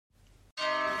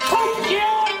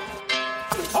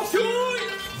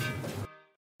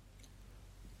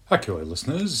Okay,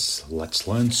 listeners, let's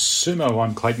learn sumo.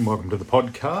 I'm Clayton. Welcome to the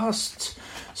podcast.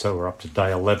 So we're up to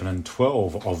day 11 and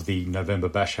 12 of the November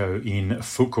Basho in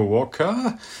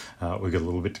Fukuoka. We've got a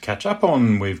little bit to catch up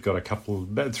on. We've got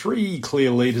about 3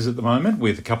 clear leaders at the moment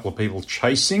with a couple of people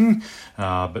chasing.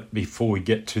 But before we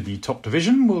get to the top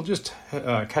division, we'll just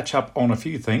catch up on a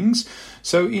few things.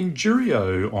 So in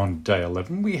Juryo on day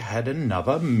 11, we had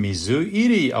another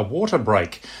Mizu-iri, a water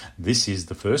break. This is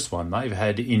the first one they've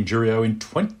had in Juryo in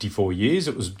 24 years.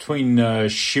 It was between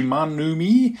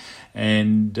Shimanumi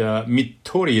and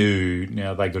Mitoryu.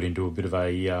 Now, they got into a bit of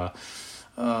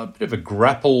a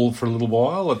grapple for a little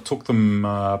while. It took them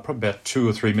probably about 2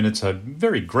 or 3 minutes, a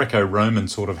very Greco-Roman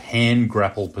sort of hand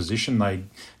grapple position they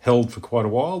held for quite a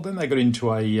while. Then they got into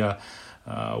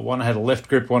one had a left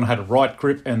grip, one had a right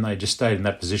grip, and they just stayed in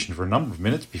that position for a number of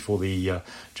minutes before the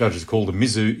judges called a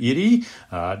Mizu-iri,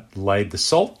 laid the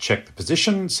salt, checked the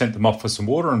position, sent them off for some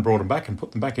water and brought them back and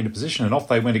put them back into position, and off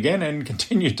they went again and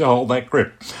continued to hold that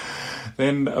grip.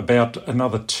 Then about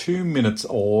another 2 minutes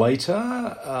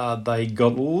later, they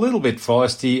got a little bit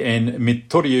feisty and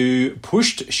Mitoryu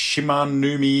pushed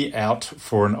Shimanumi out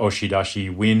for an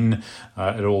oshidashi win.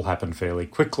 It all happened fairly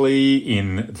quickly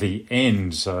in the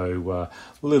end, so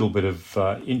a little bit of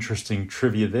interesting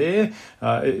trivia there.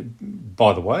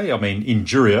 By the way, I mean, in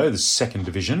Juryo, the second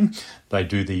division, they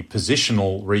do the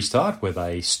positional restart where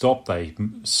they stop, they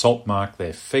salt mark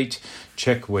their feet,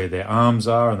 check where their arms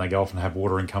are, and they go off and have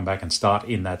water and come back and start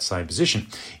in that same position.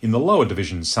 In the lower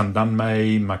division,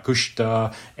 Sandanmei,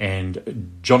 Makushita,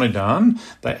 and Jonidan,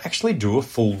 they actually do a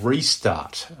full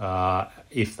restart.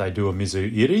 If they do a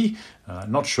Mizu-iri,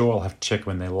 not sure, I'll have to check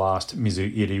when their last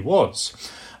Mizu-iri was.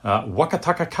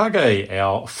 Wakataka Kage,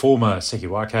 our former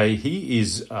Sekiwake, he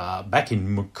is back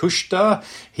in Makushita.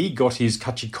 He got his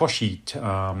Kachikoshi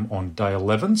on day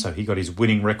 11, so he got his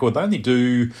winning record. They only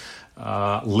do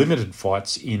limited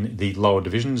fights in the lower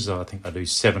divisions. I think they do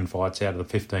 7 fights out of the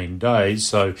 15 days.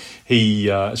 So he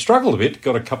struggled a bit,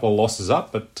 got a couple of losses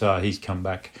up, but he's come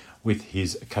back with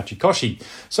his Kachikoshi.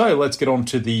 So let's get on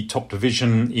to the top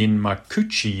division in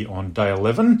Makuchi on day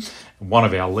 11. One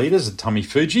of our leaders, Tami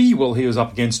Fuji, well, he was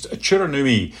up against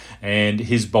Churanumi, and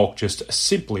his bulk just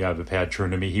simply overpowered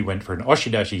Churanumi. He went for an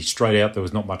oshidashi straight out. There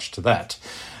was not much to that.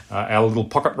 Our little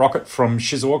pocket rocket from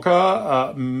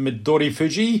Shizuoka, Midori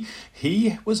Fuji,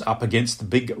 he was up against the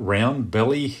big round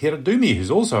belly Hiradumi,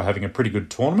 who's also having a pretty good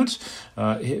tournament.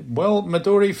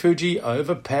 Midori Fuji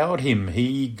overpowered him.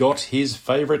 He got his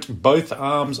favourite both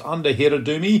arms under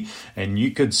Hiradumi, and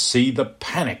you could see the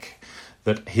panic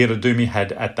that Hiradumi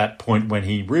had at that point when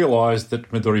he realised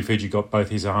that Midori Fuji got both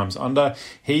his arms under.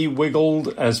 He wiggled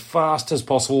as fast as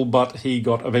possible, but he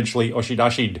got eventually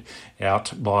oshidashi'd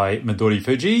out by Midori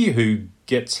Fuji, who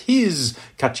gets his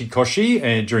Kachikoshi,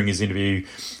 and during his interview,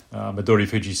 Midori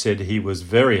Fuji said he was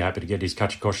very happy to get his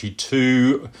Kachikoshi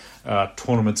 2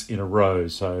 tournaments in a row,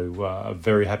 so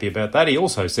very happy about that. He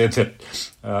also said that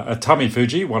Tami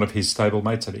Fuji, one of his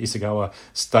stablemates at Isagawa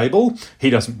Stable, he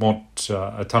doesn't want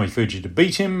Tami Fuji to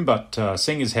beat him, but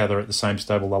seeing as how they're at the same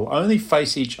stable, they'll only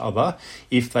face each other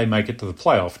if they make it to the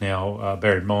playoff. Now,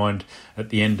 bear in mind, at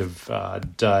the end of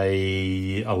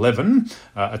day 11,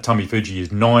 Tami Fuji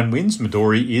is 9 wins,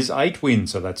 Midori is 8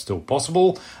 wins, so that's still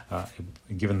possible,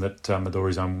 given that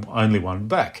Midori's only one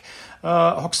back.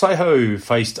 Hokuseiho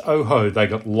faced Oho. They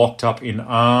got locked up in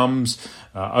arms.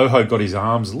 Oho got his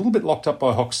arms a little bit locked up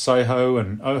by Hokuseiho,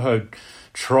 and Oho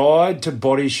tried to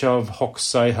body shove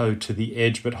Hokuseiho to the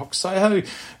edge, but Hokuseiho,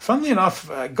 funnily enough,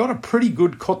 got a pretty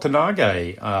good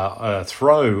kotenage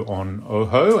throw on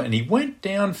Oho, and he went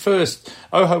down first.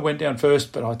 Oho went down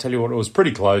first, but I tell you what, it was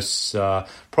pretty close.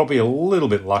 Probably a little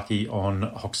bit lucky on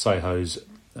Hokuseiho's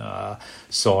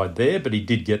side there, but he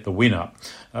did get the win up.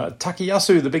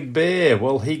 Takayasu, the big bear,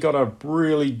 well, he got a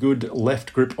really good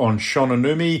left grip on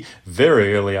Shononumi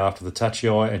very early after the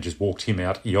tachiai and just walked him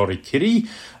out yorikiri.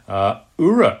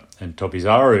 Ura and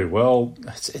Tobizaru, well,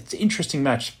 it's an interesting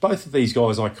match. Both of these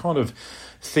guys I kind of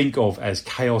think of as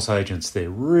chaos agents. They're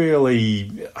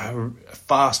really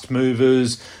fast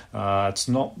movers. It's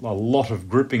not a lot of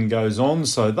gripping goes on,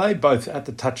 so they both at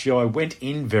the tachiai went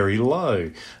in very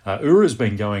low. Ura's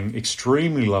been going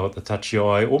extremely low at the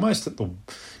tachiai, almost at the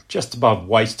just above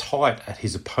waist height at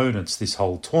his opponents this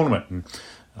whole tournament, and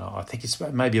I think it's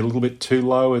maybe a little bit too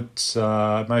low.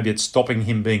 Maybe it's stopping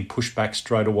him being pushed back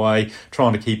straight away,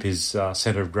 trying to keep his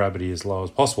centre of gravity as low as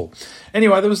possible.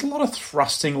 Anyway, there was a lot of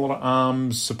thrusting, a lot of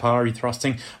arms, Sapari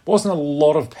thrusting. Wasn't a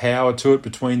lot of power to it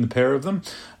between the pair of them.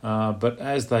 But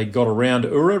as they got around,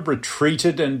 Ura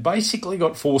retreated and basically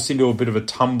got forced into a bit of a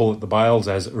tumble at the bails,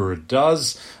 as Ura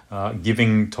does,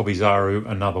 giving Tobizaru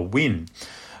another win.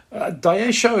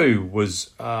 Daisho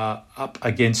was up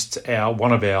against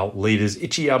one of our leaders,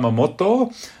 Ichi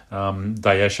Yamamoto.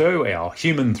 Daisho, our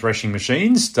human threshing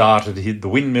machine, started to hit the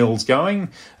windmills going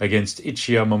against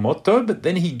Ichi Yamamoto, but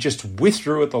then he just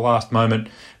withdrew at the last moment,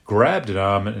 grabbed an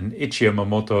arm, and Ichi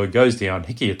Yamamoto goes down.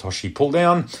 Hikiyatoshi pull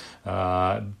down.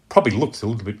 Probably looks a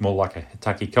little bit more like a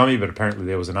Takikomi, but apparently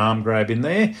there was an arm grab in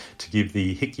there to give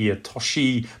the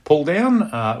Hikiyatoshi pull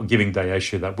down, giving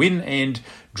Daisho that win and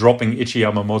dropping Ichi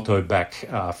Yamamoto back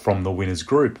from the winners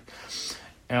group.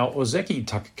 Our Ozeki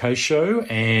Takakeisho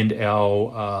and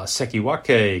our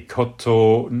Sekiwake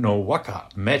Koto no Waka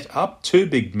met up, two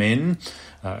big men,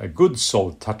 a good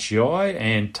solid tachiai,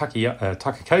 and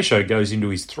Takakeisho goes into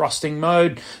his thrusting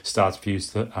mode, starts to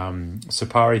use the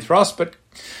Sapari thrust, but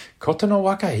Koto no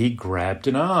Waka, he grabbed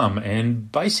an arm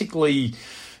and basically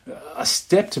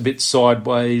stepped a bit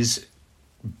sideways,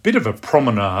 bit of a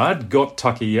promenade, got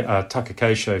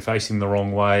Takakeisho facing the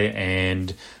wrong way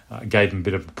and gave him a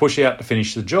bit of a push out to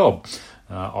finish the job.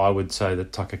 I would say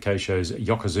that Takakeisho's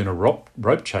Yokozuna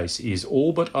rope chase is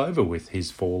all but over with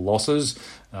his 4 losses.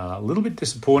 A little bit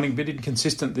disappointing, a bit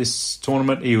inconsistent this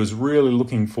tournament. He was really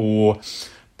looking for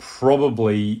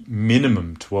probably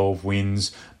minimum 12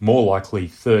 wins, more likely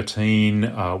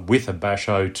 13 with a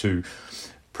basho to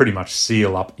pretty much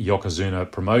seal up Yokozuna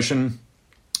promotion.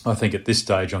 I think at this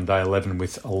stage on day 11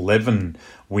 with 11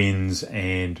 wins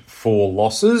and 4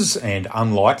 losses and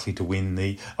unlikely to win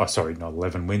not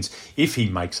 11 wins. If he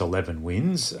makes 11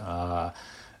 wins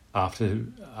after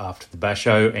the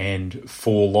basho and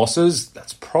 4 losses,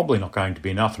 that's probably not going to be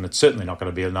enough, and it's certainly not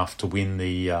going to be enough to win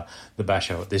the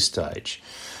basho at this stage.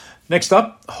 Next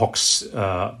up,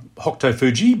 Hokuto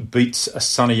Fuji beats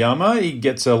Sanayama. He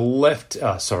gets a left...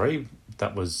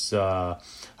 that was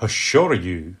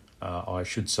Hoshoryu. I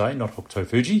should say, not Hokuto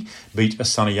Fuji, beat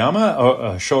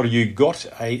Sanayama. Shoryu got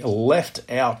a left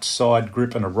outside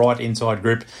grip and a right inside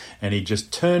grip, and he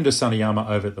just turned Sanayama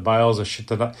over at the bales. A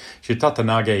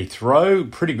Shitatanage throw,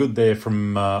 pretty good there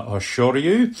from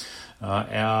Shoryu.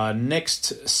 Our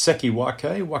next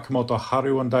Sekiwake, Wakamoto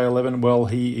Haru on day 11, well,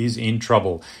 he is in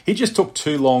trouble. He just took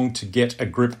too long to get a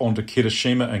grip onto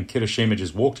Kirishima, and Kirishima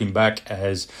just walked him back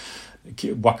as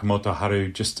Wakamoto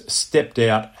Haru just stepped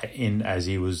out in as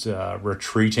he was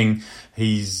retreating.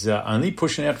 He's only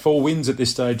pushing out 4 wins at this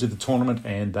stage of the tournament,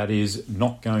 and that is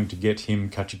not going to get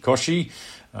him Kachikoshi.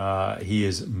 He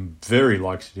is very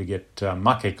likely to get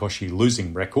Makekoshi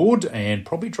losing record and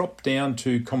probably drop down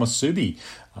to Komusubi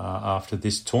after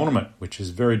this tournament, which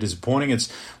is very disappointing.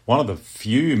 It's one of the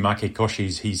few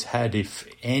Makekoshis he's had, if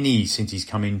any, since he's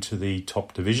come into the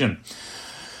top division.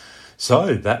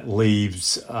 So that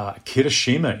leaves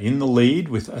Kirishima in the lead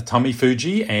with Atami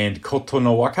Fuji and Koto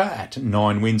no Waka at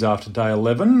 9 wins after day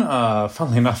 11.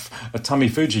 Funnily enough, Atami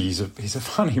Fuji, he's a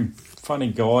funny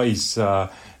guy. He's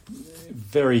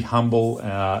very humble,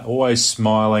 always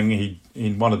smiling.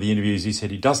 In one of the interviews, he said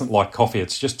he doesn't like coffee.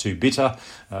 It's just too bitter.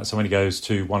 So when he goes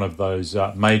to one of those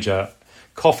major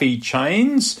coffee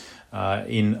chains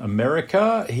in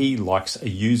America, he likes a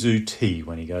yuzu tea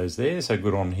when he goes there, so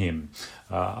good on him.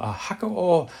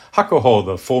 Hakuho,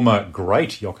 the former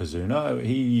great Yokozuna,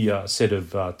 he said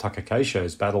of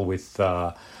Takakeisho's battle with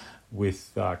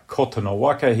Koto no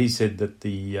Waka, he said that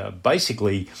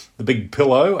basically the big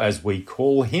pillow, as we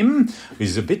call him,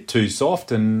 is a bit too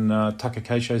soft, and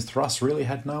Takakeisho's thrust really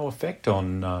had no effect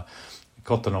on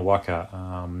Koto no Waka.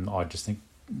 I just think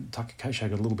Takakeisho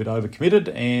got a little bit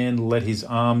overcommitted and let his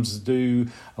arms do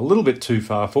a little bit too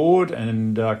far forward,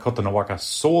 and Koto no Waka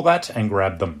saw that and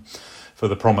grabbed them for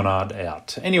the promenade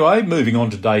out. Anyway, moving on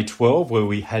to day 12, where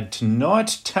we had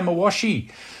tonight,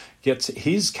 Tamawashi gets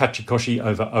his Kachikoshi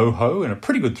over Oho in a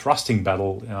pretty good thrusting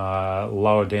battle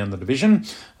lower down the division.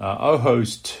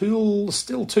 Oho's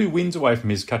still 2 wins away from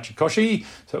his Kachikoshi,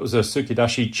 so it was a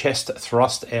Tsukidashi chest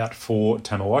thrust out for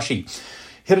Tamawashi.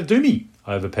 Hiradumi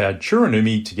overpowered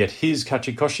Churanumi to get his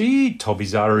Kachikoshi.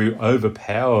 Tobizaru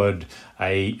overpowered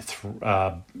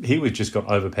he was just got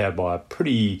overpowered by a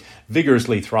pretty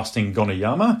vigorously thrusting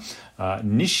Gonayama.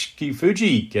 Nishiki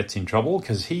Fuji gets in trouble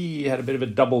because he had a bit of a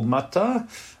double mata.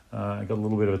 Got a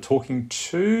little bit of a talking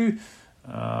to.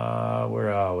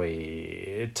 Where are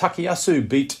we? Takayasu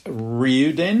beat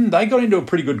Ryuden. They got into a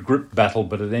pretty good grip battle,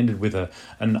 but it ended with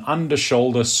an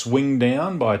under-shoulder swing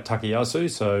down by Takayasu,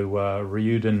 so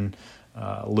Ryuden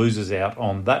loses out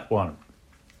on that one.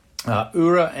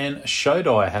 Ura and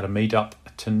Shodai had a meet-up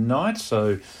tonight,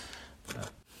 so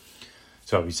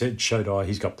we said Shodai,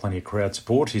 he's got plenty of crowd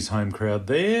support, his home crowd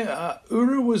there.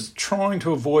 Ura was trying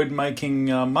to avoid making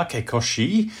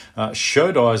Makekoshi.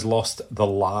 Shodai's lost the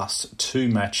last 2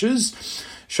 matches.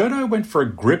 Shodai went for a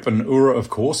grip, and Ura, of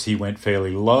course, he went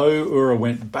fairly low. Ura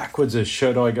went backwards as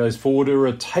Shodai goes forward.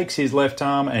 Ura takes his left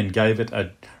arm and gave it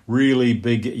a really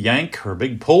big yank or a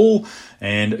big pull,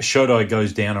 and Shodai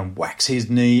goes down and whacks his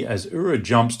knee as Ura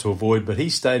jumps to avoid, but he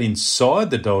stayed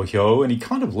inside the dohyo and he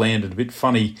kind of landed a bit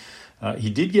funny. He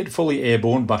did get fully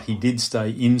airborne, but he did stay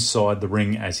inside the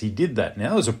ring as he did that.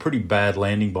 Now, it was a pretty bad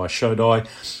landing by Shodai.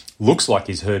 Looks like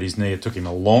he's hurt his knee. It took him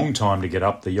a long time to get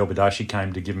up. The Yobidashi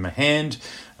came to give him a hand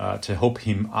to help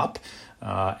him up.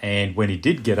 And when he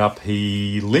did get up,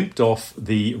 he limped off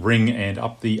the ring and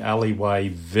up the alleyway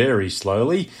very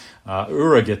slowly.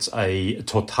 Ura gets a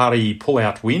Totari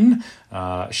pull-out win.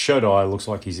 Shodai looks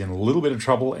like he's in a little bit of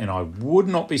trouble, and I would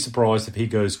not be surprised if he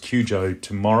goes Kyujo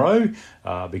tomorrow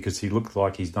because he looked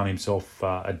like he's done himself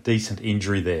a decent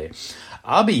injury there.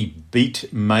 Abi beat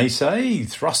Meisei,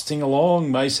 thrusting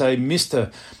along. Meisei missed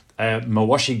a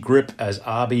Mawashi grip as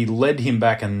Abi led him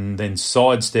back and then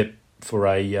sidestepped for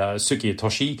a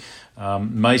Sukiyotoshi.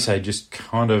 Meisei just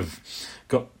kind of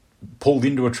got pulled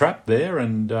into a trap there,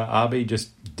 and Abi just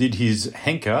did his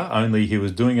henker, only he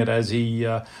was doing it as he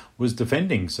was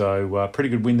defending. So pretty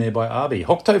good win there by Abi.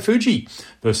 Hokuto Fuji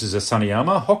versus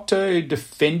Asaniyama. Hokuto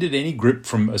defended any grip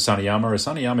from Asaniyama.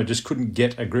 Asaniyama just couldn't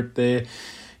get a grip there.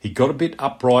 He got a bit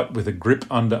upright with a grip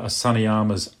under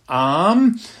Asaniyama's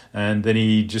arm, and then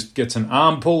he just gets an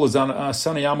arm pull as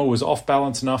Asaniyama was off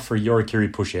balance enough for a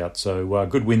Yorikiri push-out. So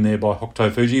good win there by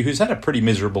Hokuto Fuji, who's had a pretty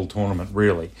miserable tournament,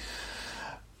 really.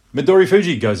 Midori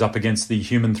Fuji goes up against the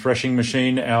human threshing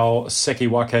machine, our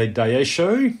Sekiwake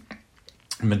Daisho.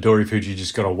 Midori Fuji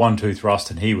just got a 1-2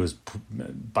 thrust and he was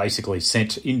basically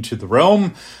sent into the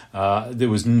realm. There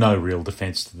was no real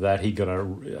defense to that.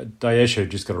 Daisho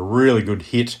just got a really good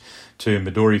hit to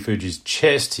Midori Fuji's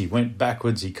chest. He went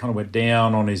backwards. He kind of went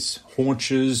down on his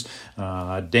haunches,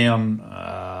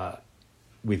 down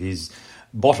with his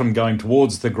bottom going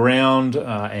towards the ground,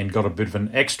 and got a bit of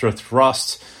an extra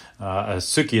thrust. A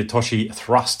Sukiyotoshi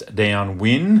thrust down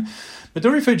win.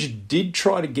 Midori Fuji did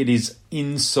try to get his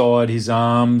inside his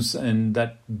arms, and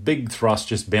that big thrust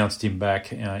just bounced him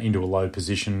back into a low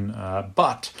position.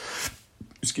 But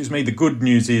the good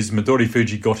news is Midori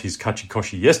Fuji got his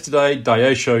Kachikoshi yesterday.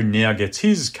 Daisho now gets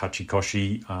his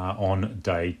Kachikoshi on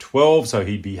day 12, so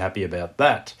he'd be happy about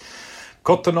that.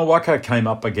 Koto no Waka came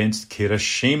up against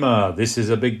Kirishima. This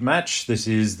is a big match. This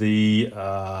is the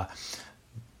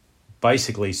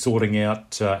basically sorting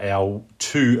out our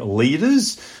two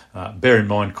leaders. Bear in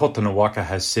mind, Koto no Waka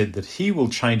has said that he will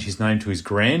change his name to his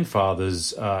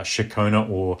grandfather's Shikona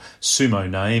or Sumo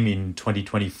name in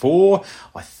 2024.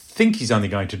 I think he's only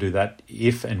going to do that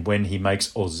if and when he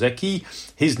makes Ozeki.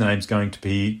 His name's going to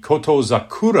be Koto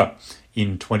Zakura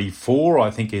in 24,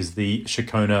 I think, is the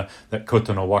Shikona that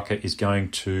Koto no Waka is going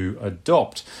to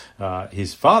adopt.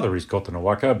 His father is Koto no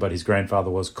Waka, but his grandfather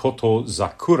was Koto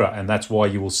Zakura, and that's why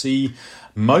you will see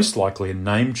most likely a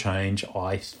name change,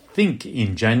 I think,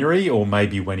 in January, or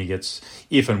maybe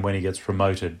if and when he gets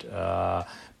promoted.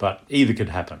 But either could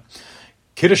happen.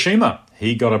 Kirishima,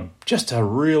 he got just a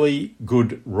really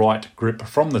good right grip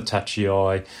from the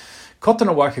Tachiai. Koto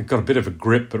no Waka got a bit of a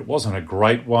grip, but it wasn't a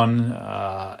great one.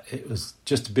 It was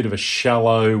just a bit of a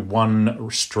shallow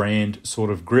one-strand sort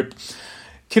of grip.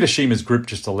 Kirishima's grip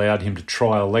just allowed him to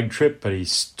try a leg trip, but he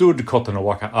stood Koto no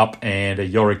Waka up and a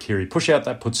Yorikiri push-out.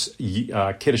 That puts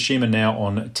Kirishima now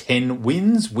on 10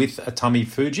 wins with Atami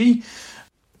Fuji.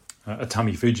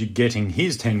 Atami Fuji getting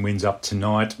his 10 wins up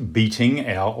tonight, beating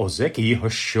our Ozeki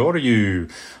Hoshoryu.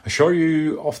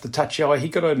 Hoshoryu off the Tachiai, he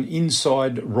got an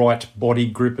inside right body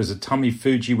grip as Atami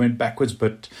Fuji went backwards,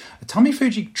 but Atami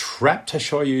Fuji trapped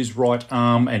Hoshoryu's right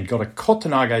arm and got a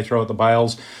Kotanage throw at the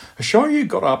bails. Hoshoryu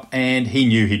got up and he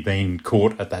knew he'd been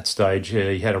caught at that stage.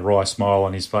 He had a wry smile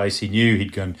on his face. He knew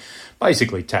he'd gone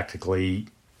basically tactically,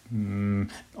 I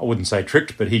wouldn't say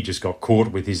tricked, but he just got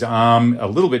caught with his arm a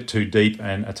little bit too deep,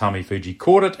 and Atami Fuji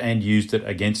caught it and used it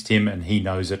against him, and he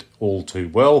knows it all too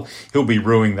well. He'll be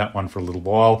ruining that one for a little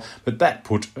while, but that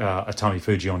put Atami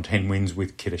Fuji on 10 wins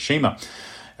with Kirishima.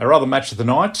 Our other match of the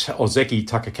night, Ozeki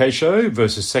Takakeisho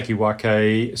versus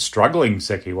struggling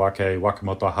Sekiwake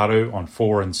Wakamoto Haru on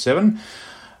 4 and 7.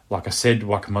 Like I said,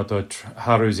 Wakamoto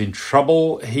Haru's in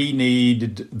trouble. He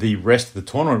needed the rest of the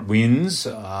tournament wins,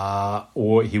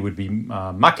 or he would be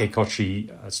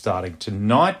Makekoshi starting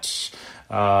tonight.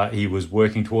 He was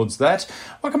working towards that.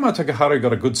 Wakamoto Haru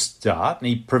got a good start, and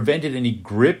he prevented any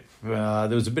grip. There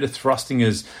was a bit of thrusting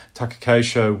as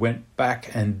Takakeisho went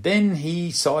back, and then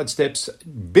he sidesteps,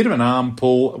 bit of an arm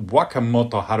pull.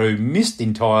 Wakamoto Haru missed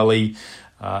entirely,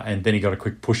 and then he got a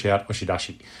quick push out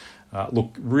Oshidashi.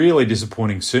 Look, really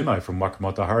disappointing sumo from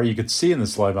Wakamoto Haru. You could see in the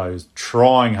slow-mo he was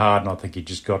trying hard, and I think he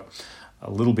just got a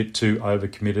little bit too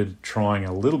overcommitted, trying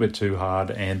a little bit too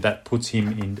hard, and that puts him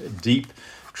in deep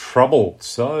trouble.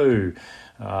 So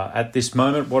at this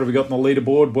moment, what have we got on the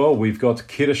leaderboard? Well, we've got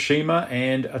Kirishima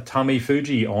and Atami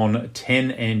Fuji on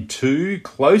 10 and 2,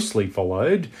 closely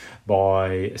followed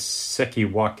by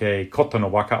Sekiwake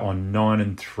Kotonowaka on 9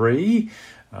 and 3.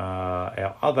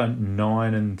 Our other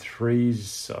 9 and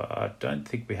 3s, I don't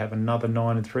think we have another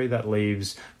 9 and 3. That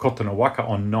leaves Kotonowaka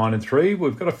on 9 and 3.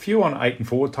 We've got a few on 8 and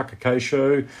 4.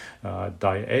 Takakeisho,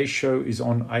 Daisho is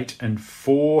on 8 and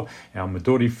 4. Our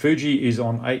Midori Fuji is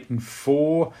on 8 and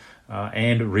 4.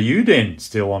 And Ryuden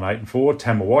still on 8 and 4.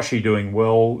 Tamawashi doing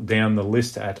well down the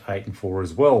list at 8 and 4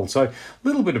 as well. So a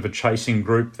little bit of a chasing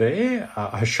group there.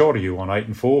 Hoshoryu on 8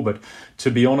 and 4, but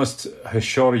to be honest,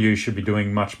 Hoshoryu should be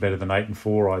doing much better than 8 and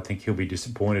 4. I think he'll be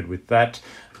disappointed with that.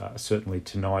 Certainly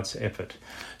tonight's effort.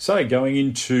 So going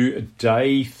into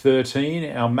day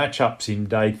 13, our matchups in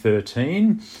day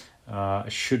 13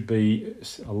 should be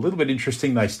a little bit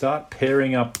interesting. They start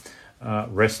pairing up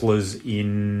wrestlers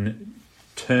in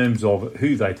terms of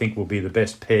who they think will be the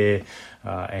best pair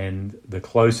and the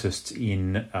closest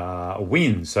in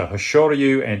wins. So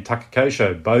Hoshoryu and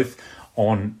Takakeisho both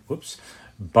on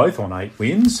 8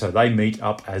 wins, so they meet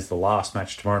up as the last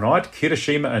match tomorrow night.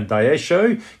 Kirishima and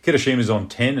Daisho. Kirishima's on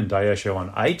 10 and Daisho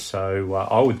on 8, so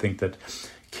I would think that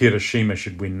Kirishima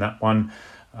should win that one.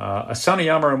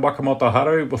 Asaniyama and Wakamoto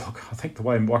Haru. Well, look, I think the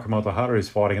way Wakamoto Haru is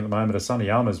fighting at the moment,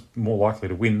 Asaniyama's more likely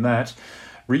to win that.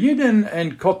 Ryuden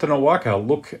and Kotonowaka,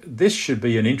 look, this should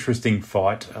be an interesting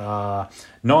fight. 9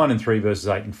 and 3 versus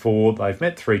 8 and 4. They've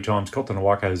met 3 times.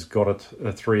 Kotonowaka has got a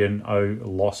 3-0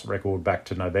 loss record back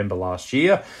to November last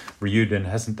year. Ryuden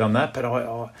hasn't done that, but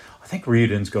I think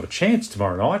Ryuden's got a chance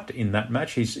tomorrow night in that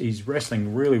match. He's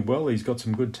wrestling really well. He's got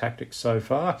some good tactics so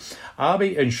far.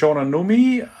 Abe and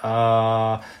Shonanumi,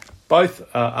 both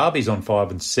Abe's on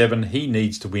 5 and 7. He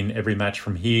needs to win every match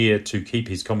from here to keep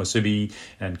his Komusubi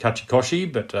and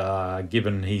Kachikoshi, but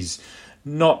given he's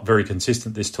not very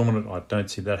consistent this tournament, I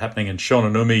don't see that happening. And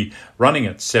Shonanumi running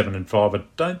at 7 and 5. I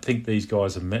don't think these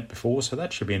guys have met before, so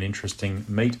that should be an interesting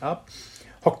meet-up.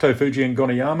 Hokuto Fuji and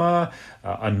Goniyama,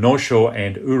 Anosho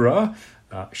and Ura.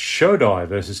 Shodai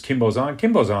versus Kimbozan.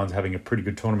 Kimbozan's having a pretty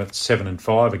good tournament, 7 and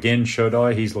 5. Again,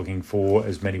 Shodai, he's looking for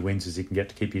as many wins as he can get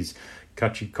to keep his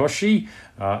Kachikoshi.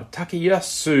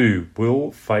 Takayasu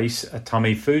will face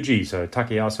Atami Fuji. So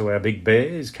Takayasu, our big bear,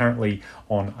 is currently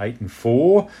on 8 and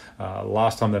 4.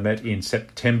 Last time they met in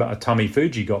September, Atami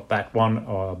Fuji got that one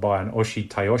by an Oshi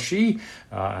Tayoshi.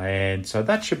 And so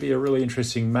that should be a really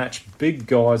interesting match. Big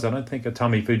guys. I don't think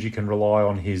Atami Fuji can rely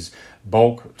on his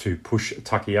bulk to push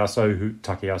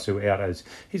Takayasu out, as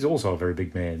he's also a very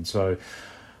big man. So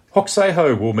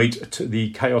Hokuseiho will meet the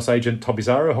Chaos Agent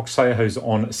Tobizaru. Hokuseiho's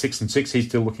on 6 and 6. He's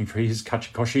still looking for his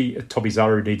Kachikoshi.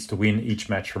 Tobizaru needs to win each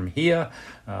match from here.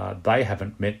 They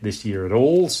haven't met this year at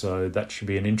all, so that should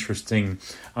be an interesting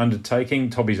undertaking.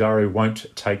 Tobizaru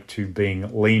won't take to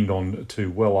being leaned on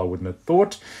too well, I wouldn't have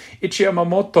thought.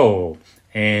 Ichiyamamoto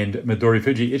and Midori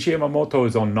Fuji. Ichiyamamoto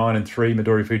is on 9 and 3.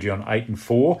 Midori Fuji on 8 and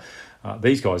 4.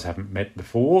 These guys haven't met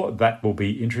before. That will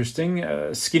be interesting.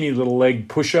 Skinny little leg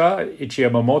pusher,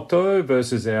 Ichiyamamoto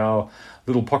versus our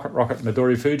little pocket rocket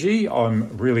Midori Fuji.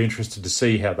 I'm really interested to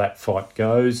see how that fight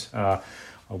goes.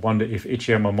 I wonder if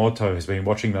Ichiyamamoto has been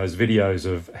watching those videos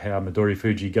of how Midori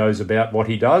Fuji goes about what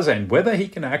he does and whether he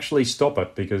can actually stop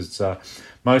it, because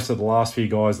most of the last few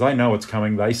guys, they know it's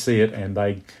coming, they see it, and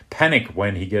they panic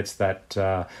when he gets that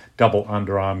double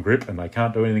underarm grip, and they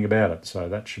can't do anything about it. So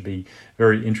that should be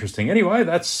very interesting. Anyway,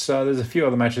 that's there's a few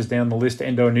other matches down the list.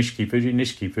 Endo and Nishiki Fuji.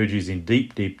 Nishiki Fuji's in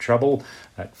deep, deep trouble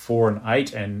at 4 and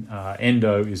 8, and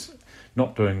Endo is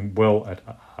not doing well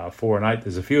at 4 and 8.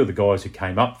 There's a few of the guys who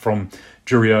came up from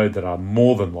Juryo that are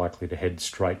more than likely to head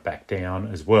straight back down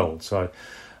as well. So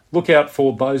look out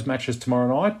for those matches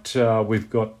tomorrow night. We've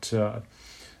got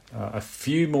a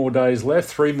few more days left,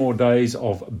 3 more days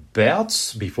of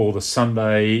bouts before the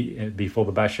Sunday, before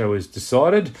the Basho is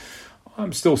decided.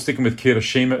 I'm still sticking with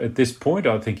Kirishima at this point.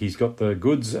 I think he's got the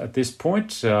goods at this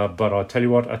point. But I tell you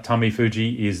what, Atami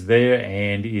Fuji is there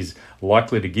and is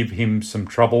likely to give him some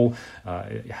trouble,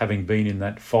 having been in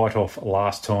that fight-off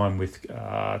last time with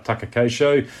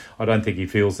Takakeisho. I don't think he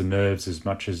feels the nerves as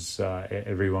much as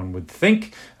everyone would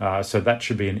think. So that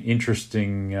should be an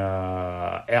interesting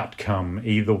outcome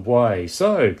either way.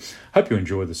 So hope you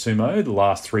enjoy the sumo the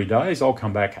last 3 days. I'll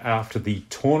come back after the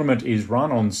tournament is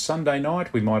run on Sunday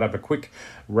night. We might have a quick quick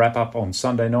wrap-up on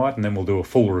Sunday night, and then we'll do a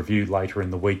full review later in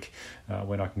the week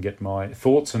when I can get my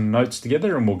thoughts and notes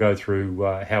together, and we'll go through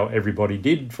how everybody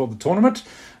did for the tournament.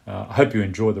 I hope you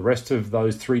enjoy the rest of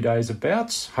those 3 days of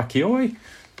bouts. Hakioi.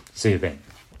 See you then.